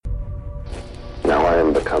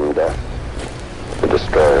can become death, the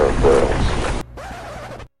destroyer of worlds.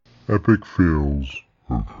 Epic fails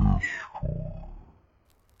of history.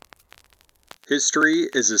 History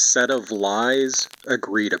is a set of lies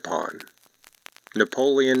agreed upon.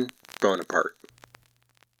 Napoleon Bonaparte.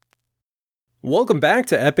 Welcome back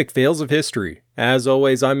to Epic Fails of History. As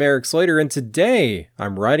always, I'm Eric Slater, and today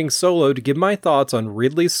I'm riding solo to give my thoughts on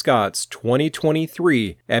Ridley Scott's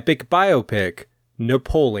 2023 epic biopic,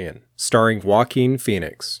 Napoleon, starring Joaquin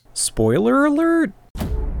Phoenix. Spoiler alert!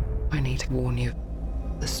 I need to warn you,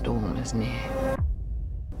 the storm is near.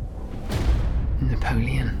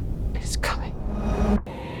 Napoleon is coming.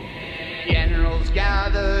 Generals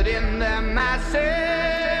gathered in their masses.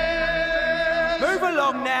 Move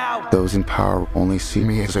along now! Those in power only see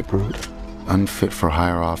me as a brute, unfit for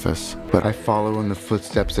higher office. But I follow in the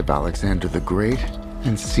footsteps of Alexander the Great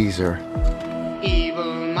and Caesar.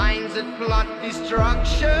 Evil minds that plot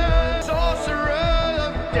destruction, sorcerer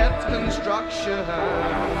of death construction.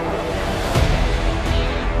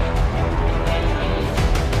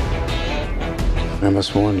 I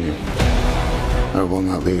must warn you, I will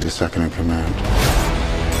not lead a second in command.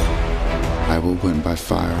 I will win by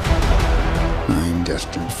fire. I am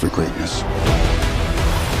destined for greatness.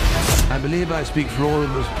 I believe I speak for all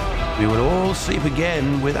of us. We will all sleep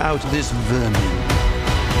again without this vermin.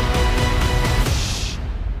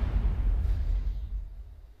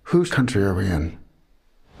 Whose country are we in?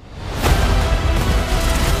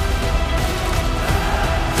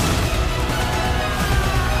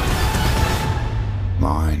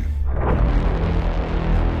 Mine.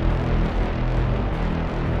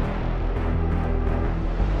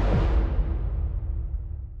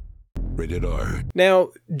 Rated R. Now,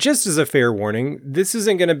 just as a fair warning, this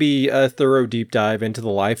isn't going to be a thorough deep dive into the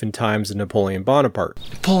life and times of Napoleon Bonaparte.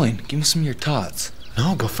 Napoleon, give me some of your tots.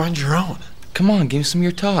 No, go find your own. Come on, give me some of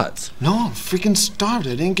your tots. No, I'm freaking starved.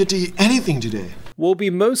 I didn't get to eat anything today. We'll be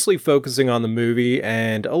mostly focusing on the movie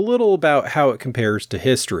and a little about how it compares to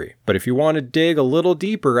history. But if you want to dig a little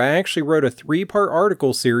deeper, I actually wrote a 3-part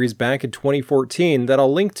article series back in 2014 that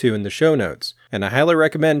I'll link to in the show notes. And I highly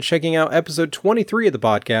recommend checking out episode 23 of the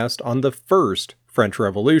podcast on the first French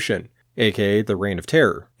Revolution, aka the Reign of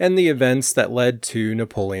Terror, and the events that led to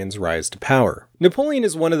Napoleon's rise to power. Napoleon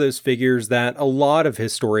is one of those figures that a lot of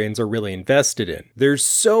historians are really invested in. There's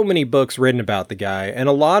so many books written about the guy, and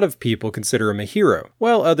a lot of people consider him a hero,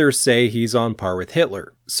 while others say he's on par with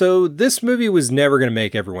Hitler. So this movie was never going to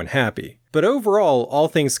make everyone happy. But overall, all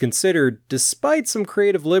things considered, despite some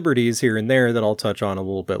creative liberties here and there that I'll touch on a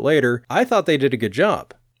little bit later, I thought they did a good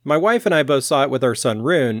job. My wife and I both saw it with our son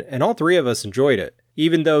Rune, and all three of us enjoyed it.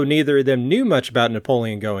 Even though neither of them knew much about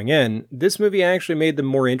Napoleon going in, this movie actually made them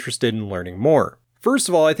more interested in learning more. First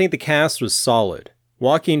of all, I think the cast was solid.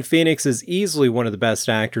 Joaquin Phoenix is easily one of the best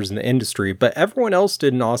actors in the industry, but everyone else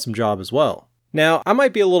did an awesome job as well. Now, I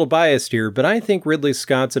might be a little biased here, but I think Ridley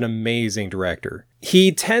Scott's an amazing director.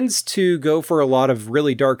 He tends to go for a lot of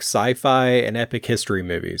really dark sci-fi and epic history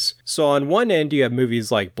movies. So on one end, you have movies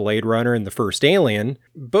like Blade Runner and The First Alien,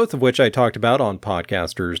 both of which I talked about on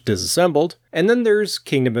Podcasters Disassembled, and then there's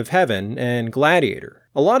Kingdom of Heaven and Gladiator.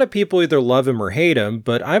 A lot of people either love him or hate him,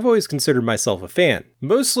 but I've always considered myself a fan,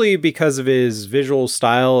 mostly because of his visual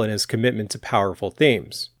style and his commitment to powerful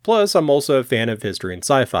themes. Plus, I'm also a fan of history and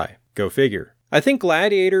sci-fi. Go figure. I think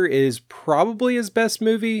Gladiator is probably his best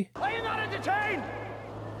movie. Are you not entertained?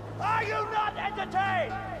 Are you not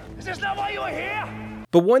entertained? Is this not why you are here?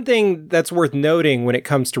 But one thing that's worth noting when it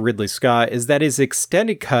comes to Ridley Scott is that his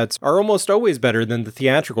extended cuts are almost always better than the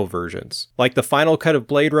theatrical versions. Like the final cut of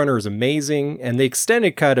Blade Runner is amazing, and the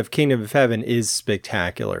extended cut of Kingdom of Heaven is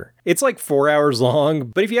spectacular. It's like 4 hours long,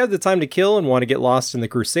 but if you have the time to kill and want to get lost in the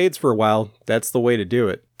Crusades for a while, that's the way to do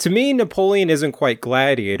it. To me, Napoleon isn't quite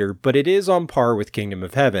Gladiator, but it is on par with Kingdom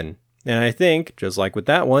of Heaven. And I think, just like with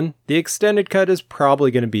that one, the extended cut is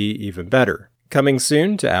probably going to be even better. Coming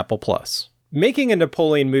soon to Apple Plus. Making a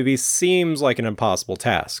Napoleon movie seems like an impossible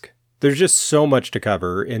task. There's just so much to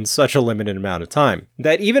cover in such a limited amount of time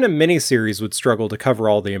that even a miniseries would struggle to cover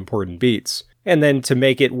all the important beats. And then to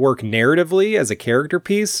make it work narratively as a character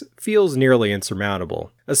piece feels nearly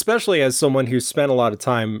insurmountable, especially as someone who's spent a lot of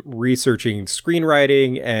time researching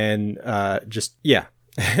screenwriting and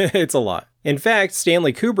it's a lot. In fact,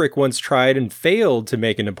 Stanley Kubrick once tried and failed to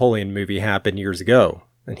make a Napoleon movie happen years ago,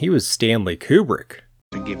 and he was Stanley Kubrick.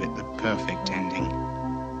 To give it the perfect ending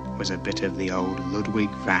was a bit of the old Ludwig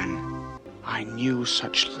van. I knew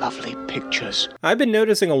such lovely pictures. I've been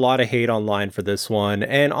noticing a lot of hate online for this one,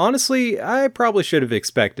 and honestly, I probably should have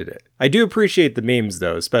expected it. I do appreciate the memes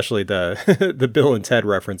though, especially the the Bill and Ted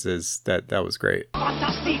references. That was great. Come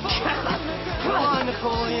on,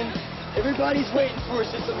 Napoleon. Everybody's waiting for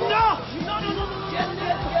us at the moment. No!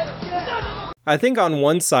 Yes! I think on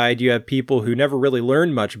one side you have people who never really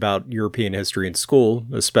learned much about European history in school,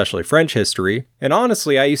 especially French history, and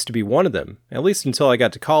honestly I used to be one of them, at least until I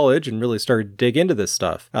got to college and really started to dig into this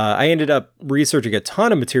stuff. I ended up researching a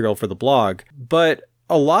ton of material for the blog, but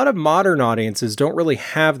a lot of modern audiences don't really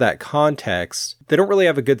have that context. They don't really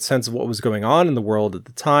have a good sense of what was going on in the world at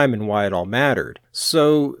the time and why it all mattered.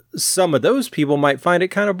 So some of those people might find it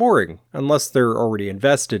kind of boring, unless they're already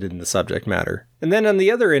invested in the subject matter. And then on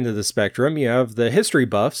the other end of the spectrum, you have the history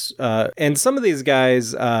buffs, and some of these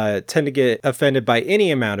guys tend to get offended by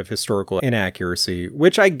any amount of historical inaccuracy,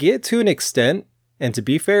 which I get to an extent, and to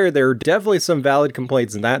be fair, there are definitely some valid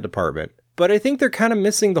complaints in that department. But I think they're kind of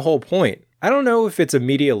missing the whole point. I don't know if it's a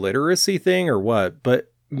media literacy thing or what,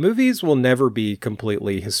 but movies will never be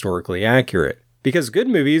completely historically accurate. Because good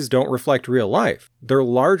movies don't reflect real life. They're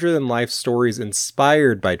larger-than-life stories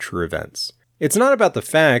inspired by true events. It's not about the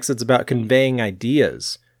facts, it's about conveying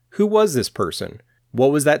ideas. Who was this person?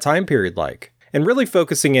 What was that time period like? And really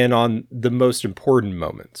focusing in on the most important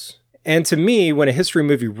moments. And to me, when a history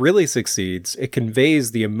movie really succeeds, it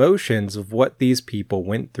conveys the emotions of what these people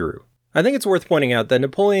went through. I think it's worth pointing out that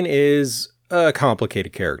Napoleon is a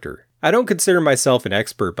complicated character. I don't consider myself an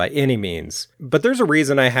expert by any means, but there's a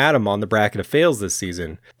reason I had him on the bracket of fails this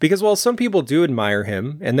season, because while some people do admire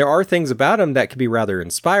him, and there are things about him that can be rather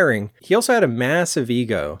inspiring, he also had a massive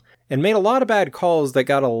ego, and made a lot of bad calls that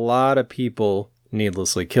got a lot of people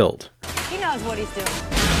needlessly killed. He knows what he's doing.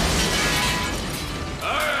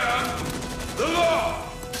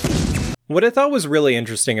 What I thought was really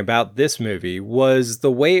interesting about this movie was the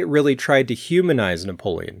way it really tried to humanize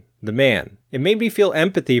Napoleon, the man. It made me feel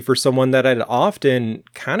empathy for someone that I'd often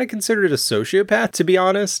kind of considered a sociopath, to be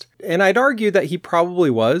honest, and I'd argue that he probably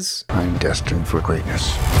was. I'm destined for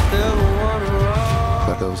greatness.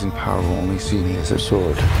 But those in power will only see me as a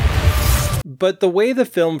sword. But the way the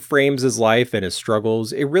film frames his life and his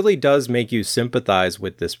struggles, it really does make you sympathize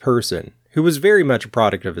with this person, who was very much a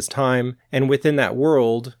product of his time, and within that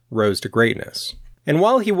world, rose to greatness. And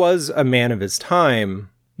while he was a man of his time,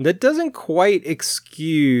 that doesn't quite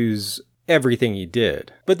excuse everything he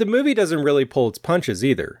did. But the movie doesn't really pull its punches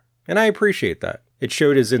either, and I appreciate that. It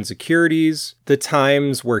showed his insecurities, the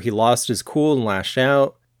times where he lost his cool and lashed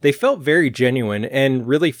out. They felt very genuine and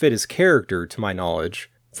really fit his character, to my knowledge,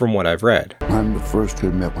 from what I've read. I'm the first to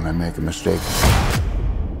admit when I make a mistake.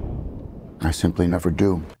 I simply never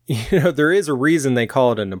do. You know, there is a reason they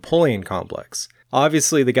call it a Napoleon complex.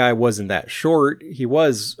 Obviously, the guy wasn't that short. He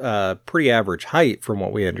was pretty average height from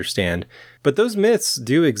what we understand. But those myths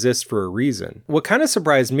do exist for a reason. What kind of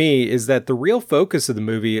surprised me is that the real focus of the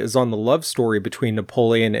movie is on the love story between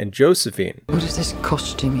Napoleon and Josephine. What is this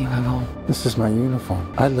costume you have on? This is my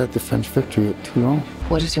uniform. I led the French victory at Toulon.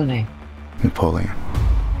 What is your name? Napoleon.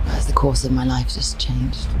 Has the course of my life just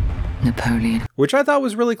changed? Napoleon. Which I thought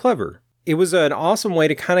was really clever. It was an awesome way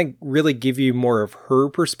to kind of really give you more of her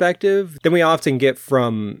perspective than we often get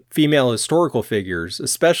from female historical figures,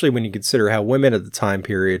 especially when you consider how women at the time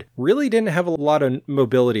period really didn't have a lot of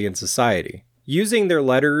mobility in society. Using their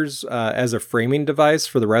letters as a framing device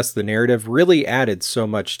for the rest of the narrative really added so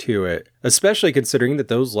much to it, especially considering that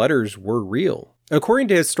those letters were real. According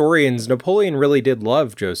to historians, Napoleon really did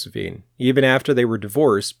love Josephine, even after they were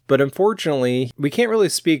divorced, but unfortunately, we can't really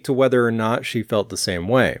speak to whether or not she felt the same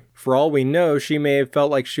way. For all we know, she may have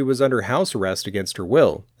felt like she was under house arrest against her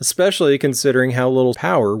will, especially considering how little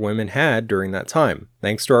power women had during that time,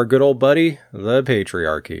 thanks to our good old buddy, the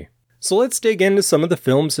patriarchy. So let's dig into some of the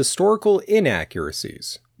film's historical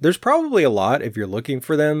inaccuracies. There's probably a lot if you're looking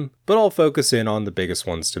for them, but I'll focus in on the biggest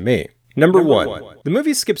ones to me. Number one, the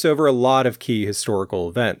movie skips over a lot of key historical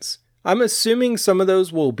events. I'm assuming some of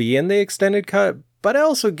those will be in the extended cut, but I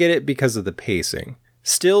also get it because of the pacing.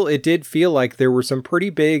 Still, it did feel like there were some pretty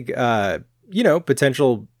big,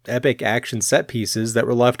 potential epic action set pieces that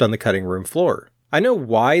were left on the cutting room floor. I know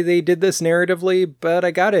why they did this narratively, but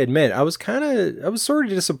I gotta admit, I was sort of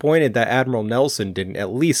disappointed that Admiral Nelson didn't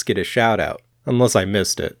at least get a shout out, unless I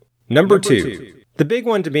missed it. Number two, the big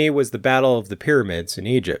one to me was the Battle of the Pyramids in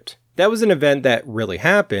Egypt. That was an event that really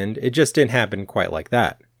happened, it just didn't happen quite like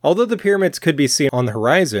that. Although the pyramids could be seen on the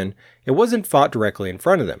horizon, it wasn't fought directly in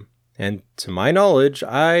front of them. And to my knowledge,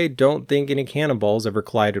 I don't think any cannonballs ever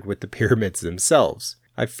collided with the pyramids themselves.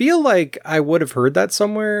 I feel like I would have heard that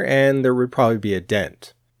somewhere, and there would probably be a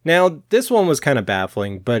dent. Now, this one was kind of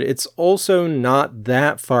baffling, but it's also not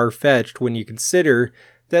that far-fetched when you consider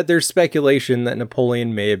that there's speculation that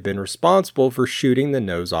Napoleon may have been responsible for shooting the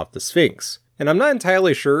nose off the Sphinx. And I'm not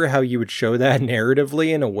entirely sure how you would show that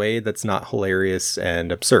narratively in a way that's not hilarious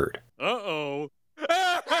and absurd. Uh-oh.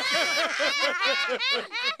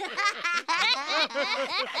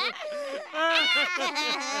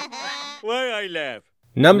 Why I laugh?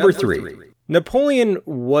 Number 3. Napoleon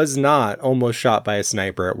was not almost shot by a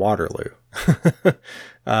sniper at Waterloo.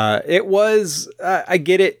 It was, I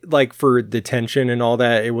get it, like for the tension and all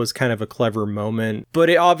that, it was kind of a clever moment, but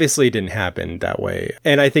it obviously didn't happen that way.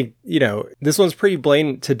 And I think, this one's pretty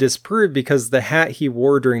blatant to disprove because the hat he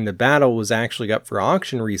wore during the battle was actually up for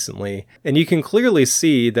auction recently, and you can clearly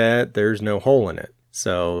see that there's no hole in it.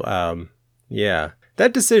 So, yeah,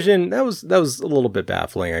 that decision, that was a little bit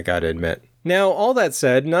baffling, I gotta admit. Now, all that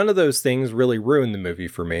said, none of those things really ruined the movie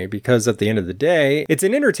for me because at the end of the day, it's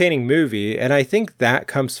an entertaining movie and I think that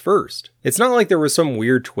comes first. It's not like there was some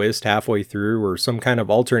weird twist halfway through or some kind of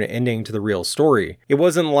alternate ending to the real story. It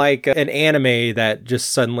wasn't like an anime that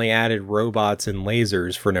just suddenly added robots and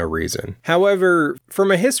lasers for no reason. However, from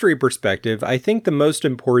a history perspective, I think the most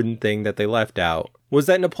important thing that they left out was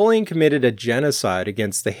that Napoleon committed a genocide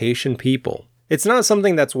against the Haitian people. It's not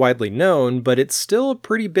something that's widely known, but it's still a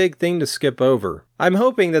pretty big thing to skip over. I'm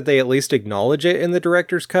hoping that they at least acknowledge it in the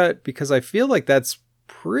director's cut because I feel like that's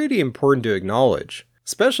pretty important to acknowledge,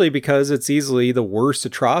 especially because it's easily the worst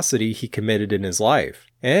atrocity he committed in his life.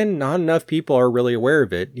 And not enough people are really aware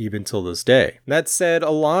of it, even till this day. That said, a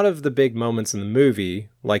lot of the big moments in the movie,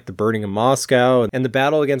 like the burning of Moscow and the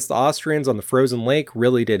battle against the Austrians on the frozen lake,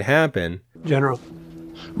 really did happen. General,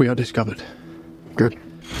 we are discovered. Good.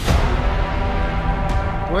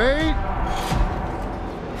 Wait!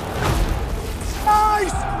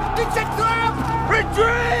 Nice! It's a trap!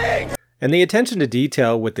 Retreat! And the attention to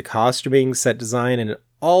detail with the costuming, set design, and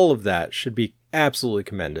all of that should be absolutely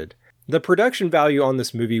commended. The production value on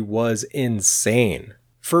this movie was insane.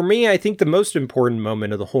 For me, I think the most important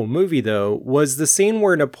moment of the whole movie, though, was the scene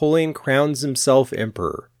where Napoleon crowns himself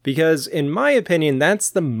emperor. Because, in my opinion, that's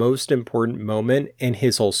the most important moment in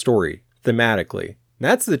his whole story, thematically.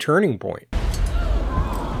 That's the turning point.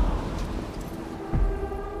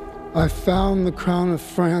 I found the crown of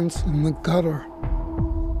France in the gutter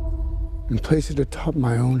and placed it atop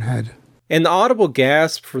my own head. And the audible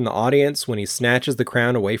gasp from the audience when he snatches the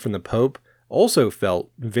crown away from the Pope also felt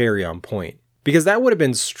very on point, because that would have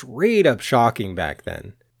been straight up shocking back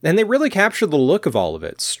then. And they really captured the look of all of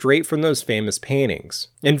it, straight from those famous paintings.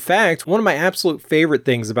 In fact, one of my absolute favorite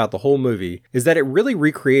things about the whole movie is that it really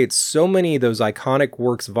recreates so many of those iconic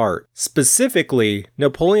works of art. Specifically,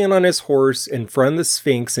 Napoleon on his horse in front of the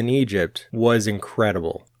Sphinx in Egypt was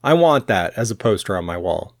incredible. I want that as a poster on my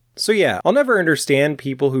wall. So yeah, I'll never understand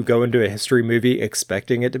people who go into a history movie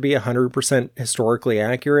expecting it to be 100% historically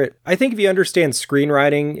accurate. I think if you understand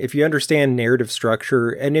screenwriting, if you understand narrative structure,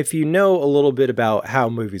 and if you know a little bit about how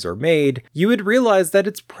movies are made, you would realize that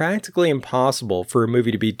it's practically impossible for a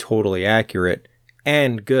movie to be totally accurate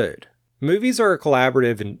and good. Movies are a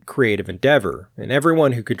collaborative and creative endeavor, and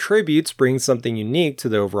everyone who contributes brings something unique to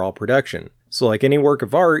the overall production. So like any work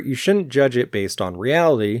of art, you shouldn't judge it based on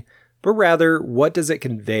reality, but rather, what does it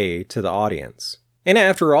convey to the audience? And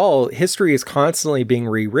after all, history is constantly being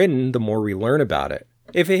rewritten the more we learn about it.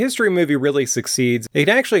 If a history movie really succeeds, it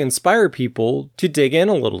can actually inspire people to dig in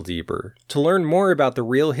a little deeper, to learn more about the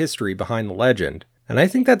real history behind the legend. And I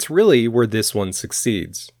think that's really where this one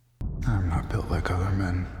succeeds. I'm not built like other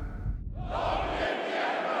men.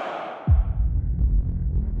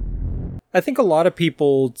 I think a lot of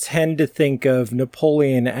people tend to think of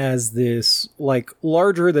Napoleon as this,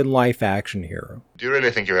 larger-than-life action hero. Do you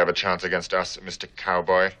really think you have a chance against us, Mr.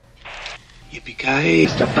 Cowboy? Yippee-ki-yay,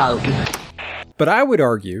 Mr. Falcon. But I would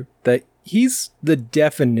argue that he's the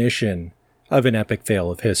definition of an epic fail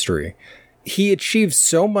of history. He achieved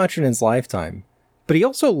so much in his lifetime, but he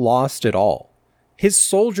also lost it all. His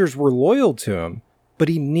soldiers were loyal to him, but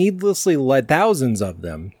he needlessly led thousands of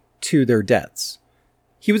them to their deaths.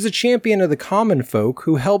 He was a champion of the common folk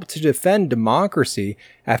who helped to defend democracy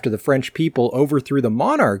after the French people overthrew the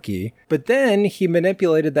monarchy, but then he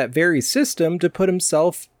manipulated that very system to put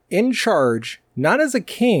himself in charge, not as a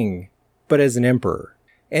king, but as an emperor.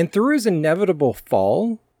 And through his inevitable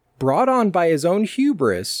fall, brought on by his own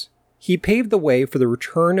hubris, he paved the way for the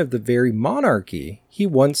return of the very monarchy he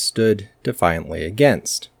once stood defiantly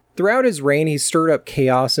against. Throughout his reign, he stirred up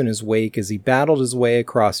chaos in his wake as he battled his way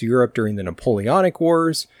across Europe during the Napoleonic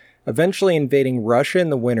Wars, eventually invading Russia in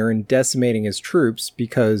the winter and decimating his troops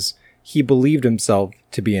because he believed himself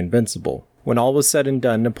to be invincible. When all was said and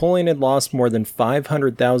done, Napoleon had lost more than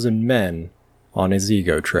 500,000 men on his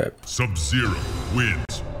ego trip. Sub-Zero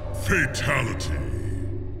wins. Fatality.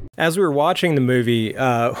 As we were watching the movie,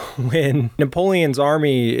 when Napoleon's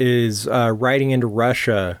army is riding into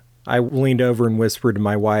Russia, I leaned over and whispered to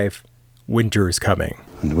my wife, "Winter is coming."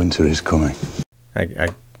 And winter is coming. I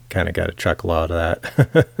kind of got a chuckle out of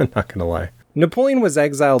that. Not gonna lie. Napoleon was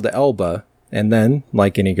exiled to Elba, and then,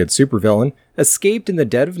 like any good supervillain, escaped in the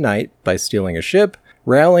dead of night by stealing a ship,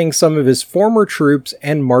 rallying some of his former troops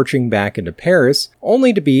and marching back into Paris,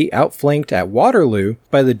 only to be outflanked at Waterloo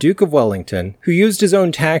by the Duke of Wellington, who used his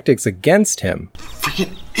own tactics against him.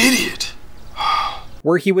 Freaking idiot!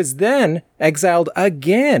 Where he was then exiled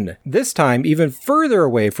again, this time even further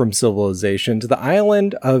away from civilization to the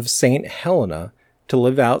island of St. Helena to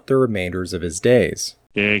live out the remainders of his days.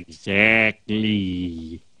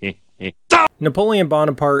 Exactly. Napoleon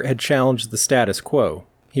Bonaparte had challenged the status quo.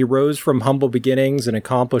 He rose from humble beginnings and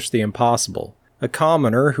accomplished the impossible, a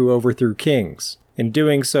commoner who overthrew kings. In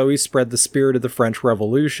doing so, he spread the spirit of the French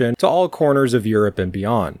Revolution to all corners of Europe and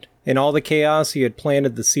beyond. In all the chaos, he had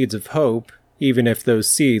planted the seeds of hope, even if those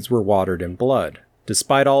seeds were watered in blood.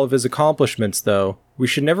 Despite all of his accomplishments, though, we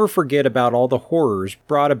should never forget about all the horrors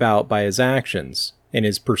brought about by his actions in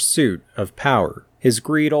his pursuit of power. His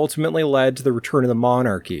greed ultimately led to the return of the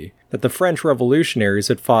monarchy that the French revolutionaries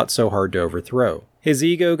had fought so hard to overthrow. His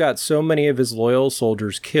ego got so many of his loyal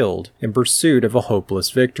soldiers killed in pursuit of a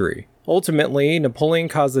hopeless victory. Ultimately, Napoleon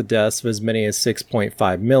caused the deaths of as many as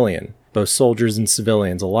 6.5 million, both soldiers and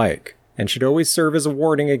civilians alike, and should always serve as a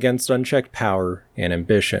warning against unchecked power and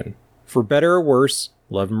ambition. For better or worse,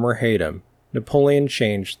 love him or hate him, Napoleon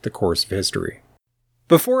changed the course of history.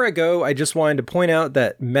 Before I go, I just wanted to point out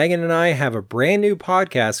that Megan and I have a brand new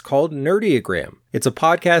podcast called Nerdiogram. It's a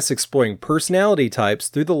podcast exploring personality types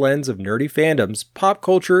through the lens of nerdy fandoms, pop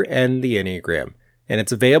culture, and the Enneagram. And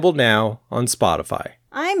it's available now on Spotify.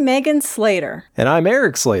 I'm Megan Slater. And I'm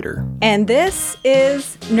Eric Slater. And this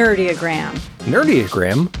is Nerdiogram.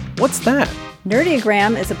 Nerdiogram? What's that?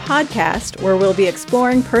 Nerdiogram is a podcast where we'll be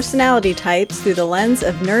exploring personality types through the lens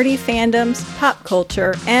of nerdy fandoms, pop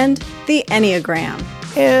culture, and the Enneagram.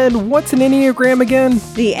 And what's an Enneagram again?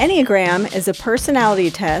 The Enneagram is a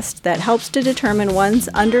personality test that helps to determine one's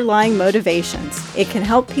underlying motivations. It can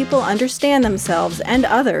help people understand themselves and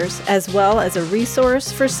others, as well as a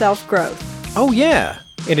resource for self-growth. Oh yeah!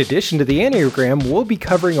 In addition to the Enneagram, we'll be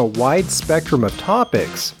covering a wide spectrum of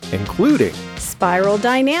topics, including spiral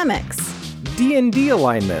dynamics, D&D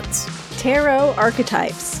alignments, tarot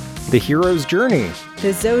archetypes, the hero's journey,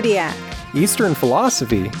 the zodiac, Eastern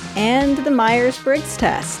philosophy, and the Myers-Briggs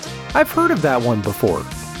test. I've heard of that one before.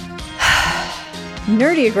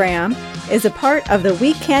 Nerdiogram is a part of the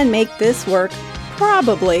We Can Make This Work,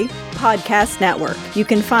 probably, podcast network. You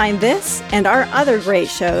can find this and our other great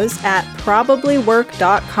shows at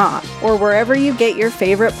probablywork.com or wherever you get your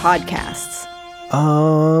favorite podcasts.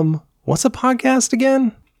 What's a podcast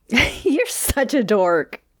again? You're such a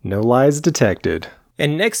dork. No lies detected.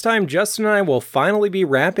 And next time, Justin and I will finally be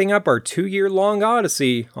wrapping up our 2-year-long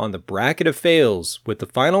odyssey on the Bracket of Fails with the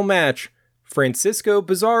final match, Francisco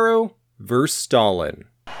Pizarro vs. Stalin.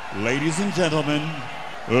 Ladies and gentlemen,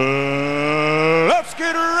 let's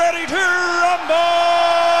get ready to rumble!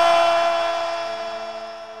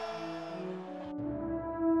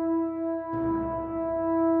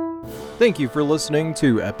 Thank you for listening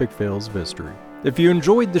to Epic Fails of History. If you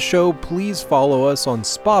enjoyed the show, please follow us on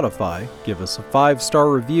Spotify, give us a 5-star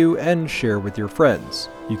review, and share with your friends.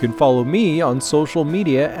 You can follow me on social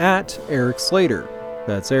media at Eric Slater.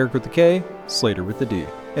 That's Eric with the K, Slater with the D.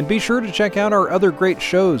 And be sure to check out our other great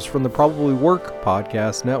shows from the Probably Work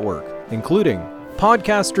Podcast Network, including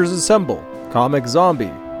Podcasters Assemble, Comic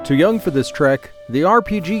Zombie, Too Young for This Trek, The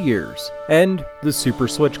RPG Years, and The Super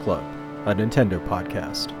Switch Club, a Nintendo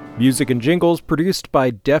podcast. Music and jingles produced by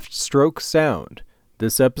Deft Stroke Sound.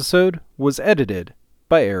 This episode was edited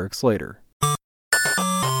by Eric Slater.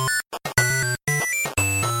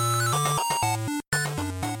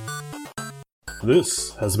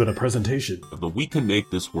 This has been a presentation of the We Can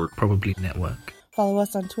Make This Work Probably Network. Follow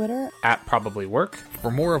us on Twitter at Probably Work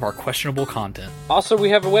for more of our questionable content. Also, we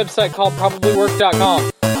have a website called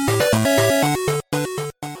probablywork.com.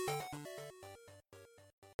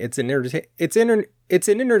 It's an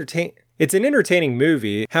entertaining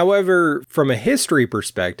movie. However, from a history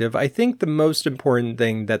perspective, I think the most important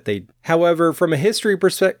thing that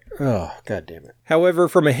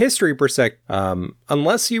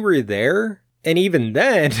unless you were there, and even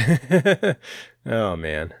then, oh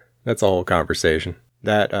man, that's a whole conversation.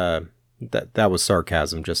 That was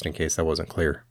sarcasm, just in case that wasn't clear.